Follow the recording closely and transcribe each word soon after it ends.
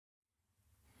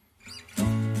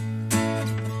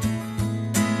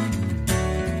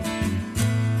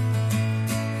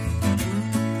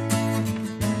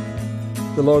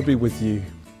The Lord be with you.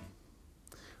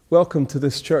 Welcome to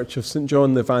this Church of St.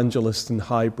 John the Evangelist in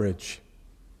Highbridge.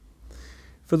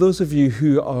 For those of you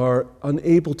who are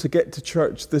unable to get to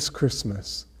church this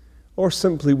Christmas, or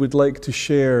simply would like to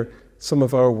share some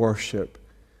of our worship,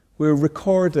 we're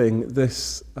recording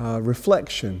this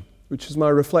reflection, which is my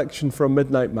reflection from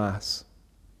Midnight Mass.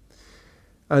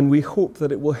 And we hope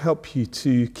that it will help you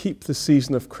to keep the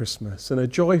season of Christmas in a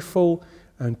joyful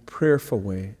and prayerful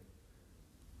way.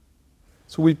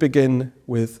 So we begin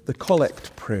with the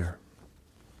collect prayer.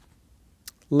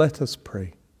 Let us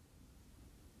pray.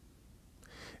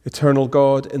 Eternal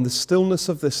God, in the stillness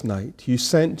of this night, you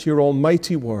sent your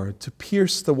almighty word to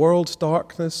pierce the world's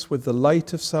darkness with the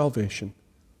light of salvation.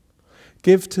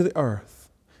 Give to the earth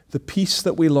the peace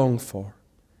that we long for,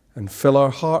 and fill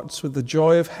our hearts with the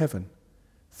joy of heaven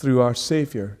through our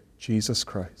Saviour, Jesus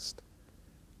Christ.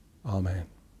 Amen.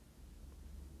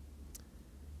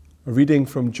 A reading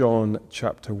from John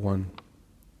chapter 1.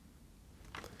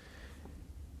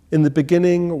 In the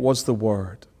beginning was the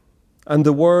Word, and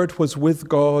the Word was with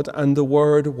God, and the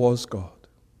Word was God.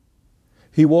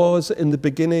 He was in the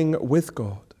beginning with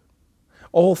God.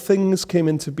 All things came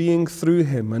into being through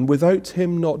him, and without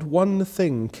him not one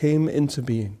thing came into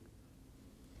being.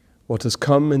 What has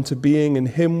come into being in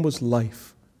him was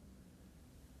life,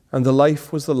 and the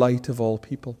life was the light of all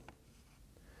people.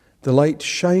 The light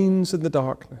shines in the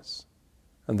darkness,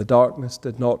 and the darkness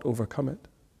did not overcome it.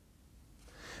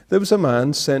 There was a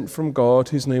man sent from God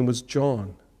whose name was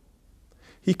John.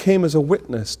 He came as a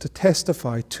witness to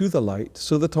testify to the light,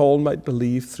 so that all might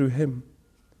believe through him.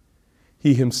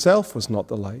 He himself was not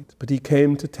the light, but he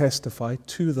came to testify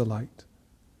to the light.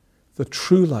 The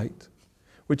true light,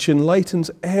 which enlightens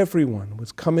everyone,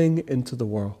 was coming into the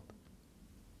world.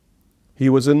 He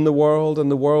was in the world,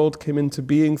 and the world came into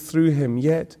being through him,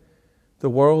 yet the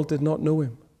world did not know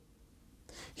him.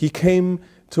 He came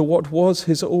to what was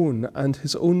his own, and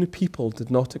his own people did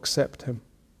not accept him.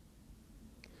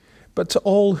 But to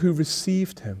all who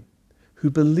received him,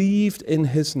 who believed in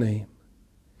his name,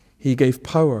 he gave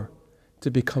power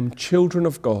to become children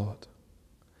of God,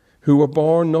 who were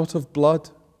born not of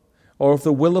blood, or of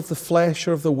the will of the flesh,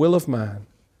 or of the will of man,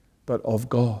 but of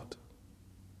God.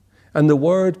 And the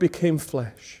Word became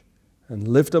flesh and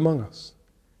lived among us,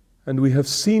 and we have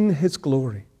seen his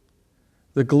glory,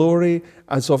 the glory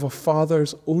as of a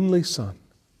Father's only Son,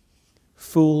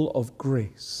 full of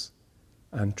grace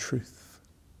and truth.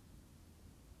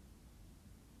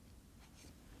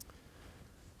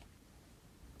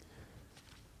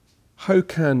 How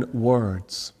can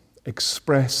words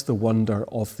express the wonder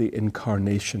of the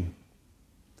Incarnation?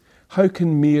 How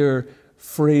can mere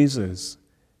phrases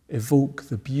evoke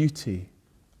the beauty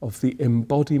of the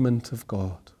embodiment of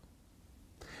God?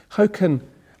 How can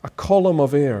a column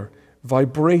of air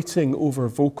vibrating over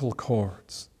vocal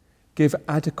cords give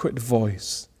adequate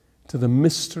voice to the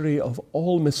mystery of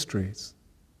all mysteries,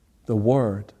 the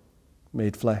Word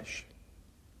made flesh?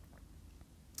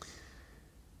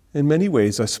 In many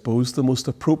ways, I suppose, the most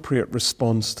appropriate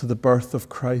response to the birth of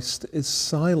Christ is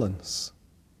silence.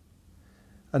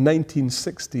 A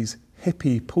 1960s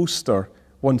hippie poster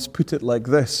once put it like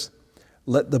this: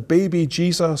 "Let the baby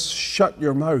Jesus shut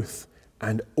your mouth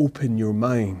and open your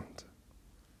mind."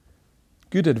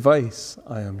 Good advice,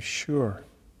 I am sure.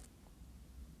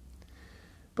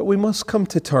 But we must come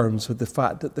to terms with the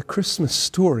fact that the Christmas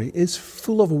story is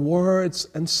full of words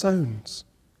and sounds,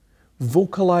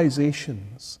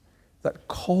 vocalizations that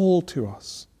call to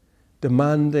us,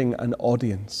 demanding an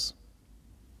audience.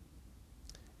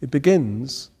 It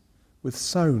begins with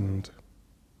sound.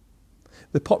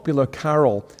 The popular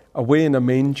carol, "Away in a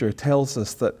Manger," tells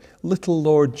us that little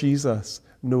Lord Jesus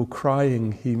no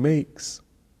crying he makes.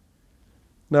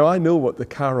 Now, I know what the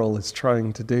carol is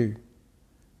trying to do,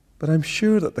 but I'm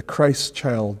sure that the Christ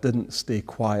child didn't stay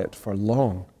quiet for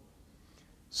long.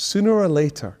 Sooner or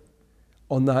later,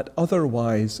 on that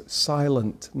otherwise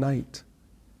silent night,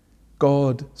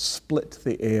 God split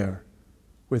the air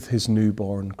with his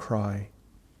newborn cry.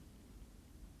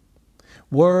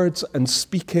 Words and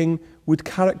speaking would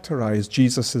characterize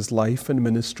Jesus' life and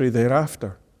ministry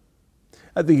thereafter.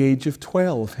 At the age of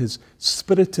 12, his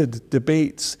spirited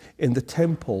debates in the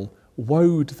temple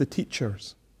wowed the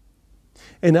teachers.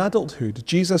 In adulthood,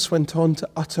 Jesus went on to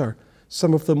utter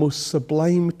some of the most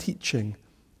sublime teaching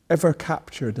ever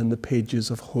captured in the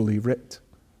pages of Holy Writ.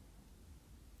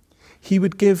 He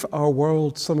would give our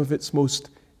world some of its most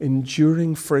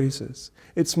enduring phrases,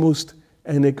 its most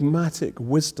enigmatic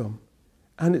wisdom,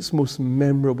 and its most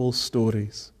memorable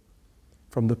stories,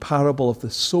 from the parable of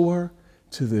the sower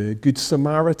to the Good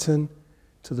Samaritan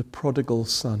to the prodigal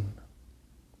son.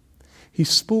 He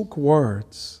spoke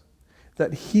words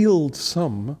that healed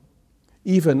some,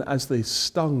 even as they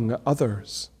stung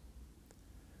others.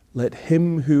 Let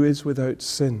him who is without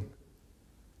sin,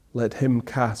 let him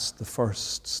cast the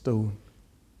first stone.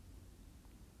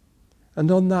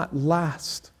 And on that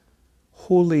last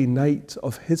holy night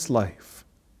of his life,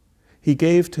 he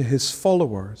gave to his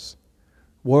followers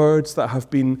words that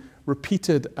have been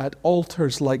repeated at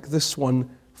altars like this one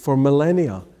for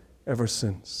millennia ever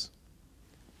since.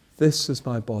 This is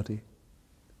my body.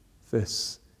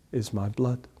 This is my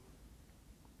blood.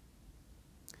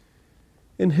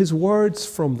 In his words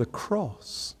from the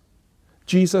cross,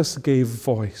 Jesus gave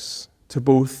voice to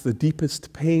both the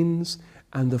deepest pains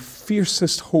and the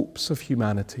fiercest hopes of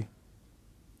humanity.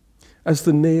 As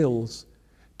the nails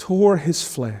tore his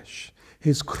flesh,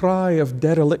 his cry of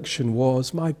dereliction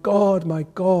was, my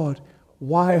God,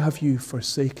 why have you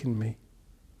forsaken me?"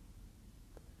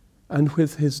 And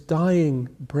with his dying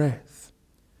breath,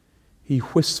 he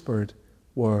whispered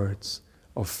words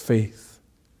of faith.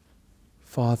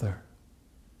 "Father,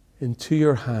 into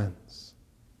your hands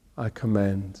I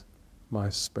commend my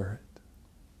spirit."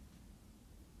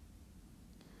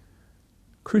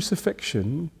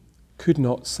 Crucifixion could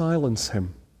not silence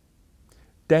him.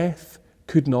 Death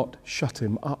could not shut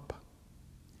him up.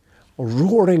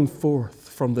 Roaring forth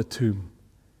from the tomb,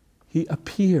 he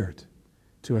appeared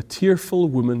to a tearful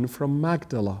woman from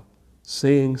Magdala,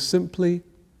 saying simply,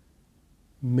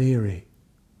 "Mary."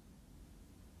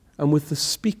 And with the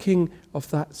speaking of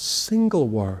that single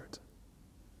word,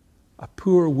 a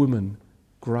poor woman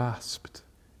grasped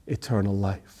eternal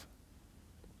life.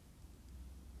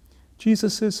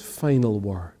 Jesus' final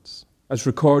words, as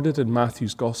recorded in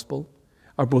Matthew's Gospel,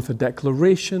 are both a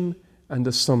declaration and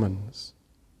a summons.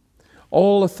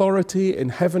 "All authority in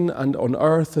heaven and on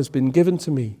earth has been given to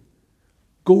me.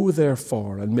 Go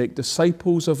therefore and make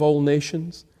disciples of all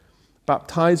nations,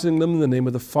 baptizing them in the name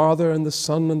of the Father and the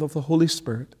Son and of the Holy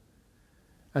Spirit,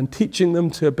 and teaching them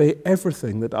to obey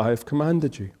everything that I have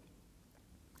commanded you.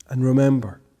 And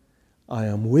remember, I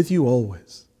am with you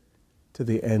always to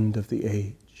the end of the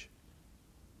age."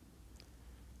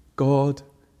 God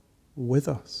with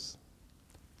us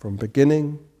from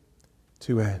beginning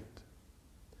to end.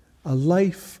 A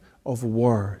life of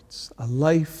words, a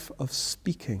life of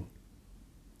speaking.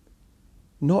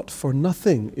 Not for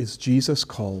nothing is Jesus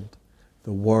called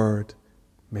the Word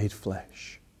made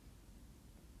flesh.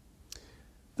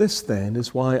 This then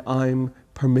is why I'm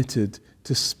permitted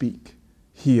to speak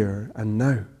here and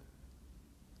now.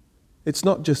 It's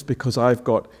not just because I've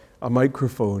got a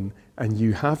microphone and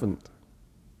you haven't.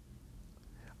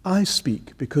 I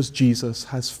speak because Jesus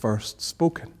has first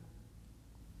spoken.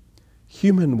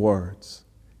 Human words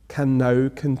can now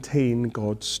contain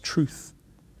God's truth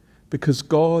because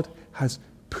God has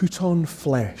put on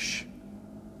flesh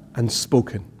and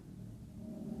spoken.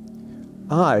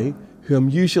 I, who am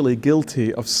usually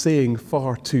guilty of saying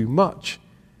far too much,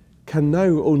 can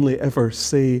now only ever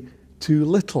say too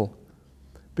little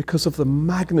because of the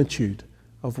magnitude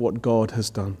of what God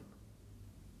has done.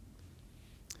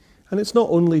 And it's not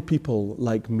only people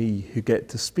like me who get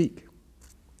to speak.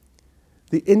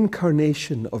 The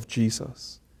incarnation of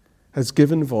Jesus has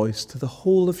given voice to the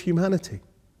whole of humanity.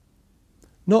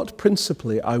 Not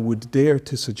principally, I would dare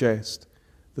to suggest,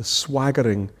 the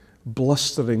swaggering,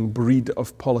 blustering breed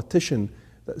of politician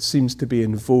that seems to be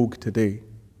in vogue today,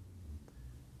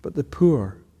 but the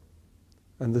poor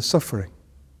and the suffering,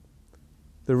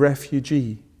 the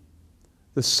refugee,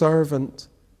 the servant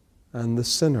and the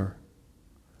sinner,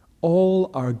 all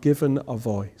are given a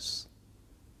voice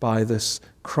by this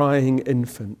crying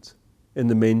infant in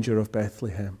the manger of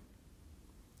Bethlehem.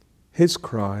 His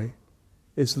cry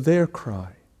is their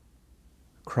cry,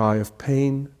 a cry of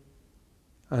pain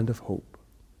and of hope.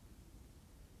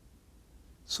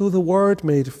 So the Word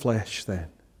made flesh then.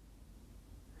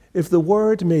 If the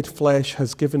Word made flesh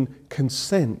has given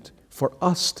consent for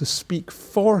us to speak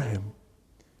for him,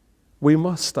 we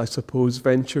must, I suppose,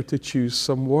 venture to choose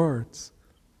some words.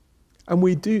 And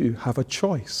we do have a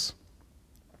choice.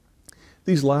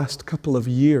 These last couple of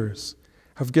years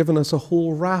have given us a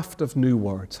whole raft of new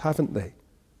words, haven't they?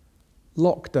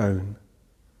 Lockdown,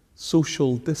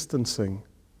 social distancing,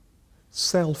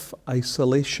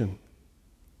 self-isolation,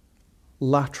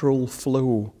 lateral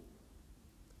flow,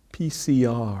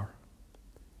 PCR,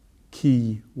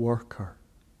 key worker.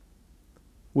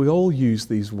 We all use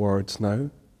these words now.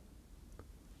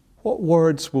 What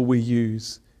words will we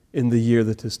use in the year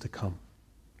that is to come?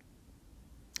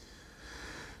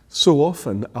 So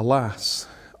often, alas,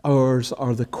 ours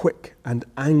are the quick and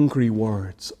angry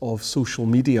words of social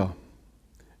media,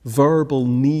 verbal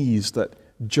knees that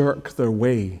jerk their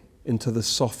way into the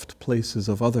soft places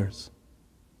of others.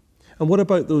 And what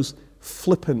about those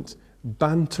flippant,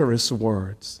 banterous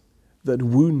words that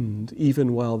wound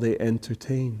even while they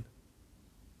entertain?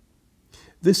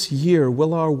 This year,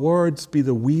 will our words be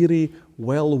the weary,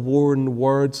 well-worn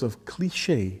words of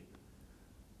cliché,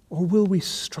 or will we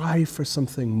strive for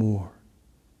something more?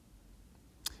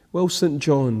 Well, St.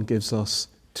 John gives us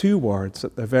two words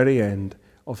at the very end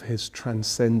of his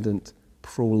transcendent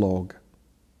prologue.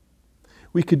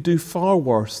 We could do far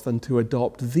worse than to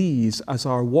adopt these as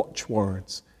our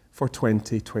watchwords for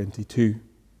 2022.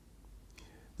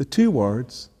 The two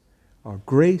words are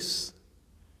grace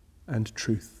and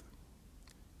truth.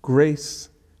 Grace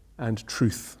and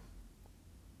truth.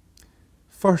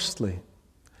 Firstly,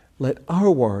 let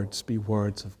our words be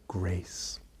words of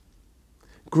grace.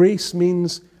 Grace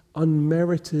means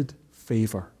unmerited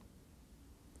favor.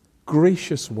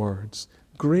 Gracious words,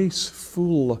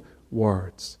 graceful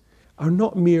words, are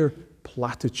not mere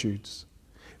platitudes,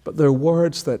 but they're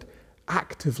words that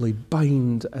actively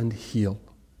bind and heal.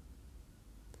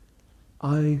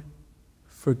 I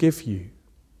forgive you.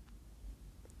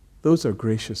 Those are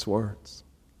gracious words.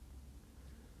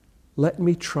 Let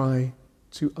me try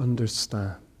to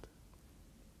understand.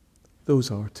 Those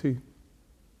are too.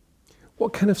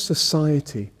 What kind of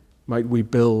society might we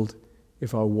build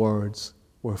if our words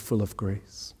were full of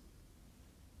grace?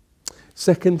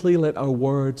 Secondly, let our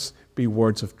words be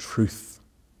words of truth.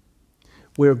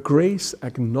 Where grace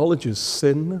acknowledges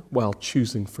sin while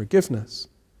choosing forgiveness,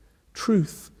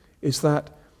 truth is that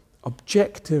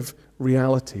objective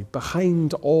reality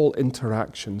behind all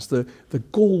interactions, the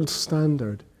gold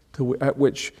standard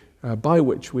by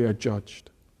which we are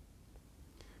judged.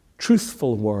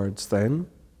 Truthful words, then,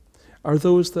 are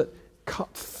those that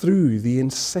cut through the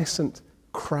incessant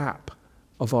crap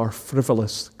of our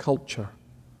frivolous culture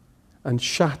and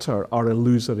shatter our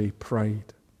illusory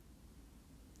pride.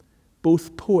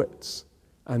 Both poets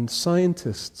and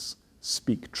scientists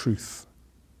speak truth,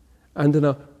 and in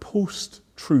a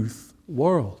post-truth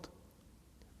world,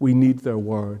 we need their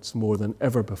words more than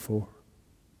ever before.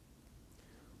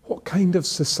 What kind of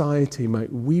society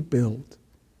might we build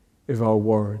if our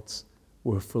words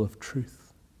were full of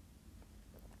truth?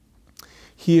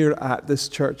 Here at this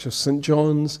Church of St.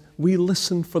 John's, we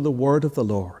listen for the word of the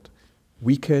Lord,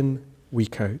 week in,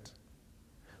 week out.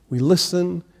 We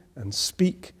listen and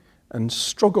speak and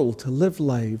struggle to live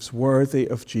lives worthy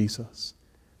of Jesus,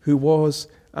 who was,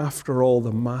 after all,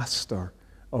 the master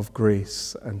of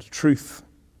grace and truth.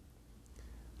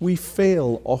 We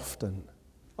fail often.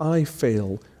 I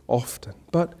fail often,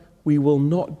 but we will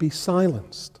not be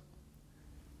silenced.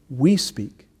 We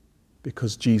speak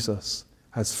because Jesus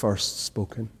has first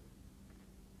spoken.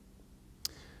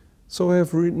 So I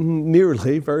have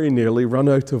very nearly run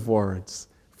out of words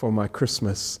for my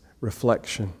Christmas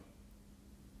reflection.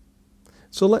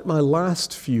 So let my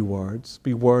last few words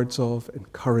be words of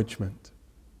encouragement.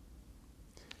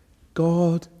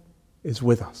 God is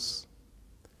with us.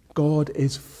 God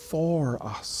is for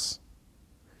us.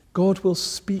 God will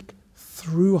speak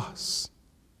through us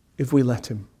if we let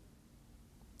him.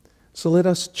 So let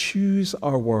us choose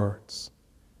our words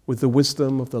with the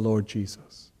wisdom of the Lord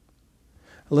Jesus.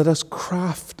 Let us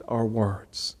craft our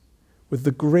words with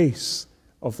the grace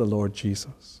of the Lord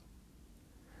Jesus.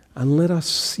 And let us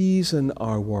season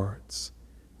our words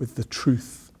with the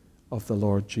truth of the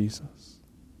Lord Jesus.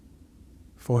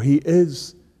 For he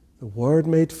is the Word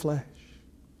made flesh,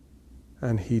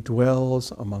 and he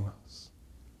dwells among us.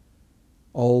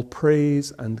 All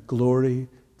praise and glory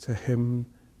to him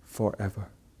forever.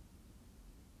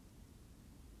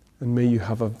 And may you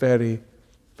have a very,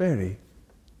 very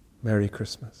Merry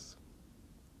Christmas.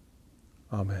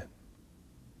 Amen.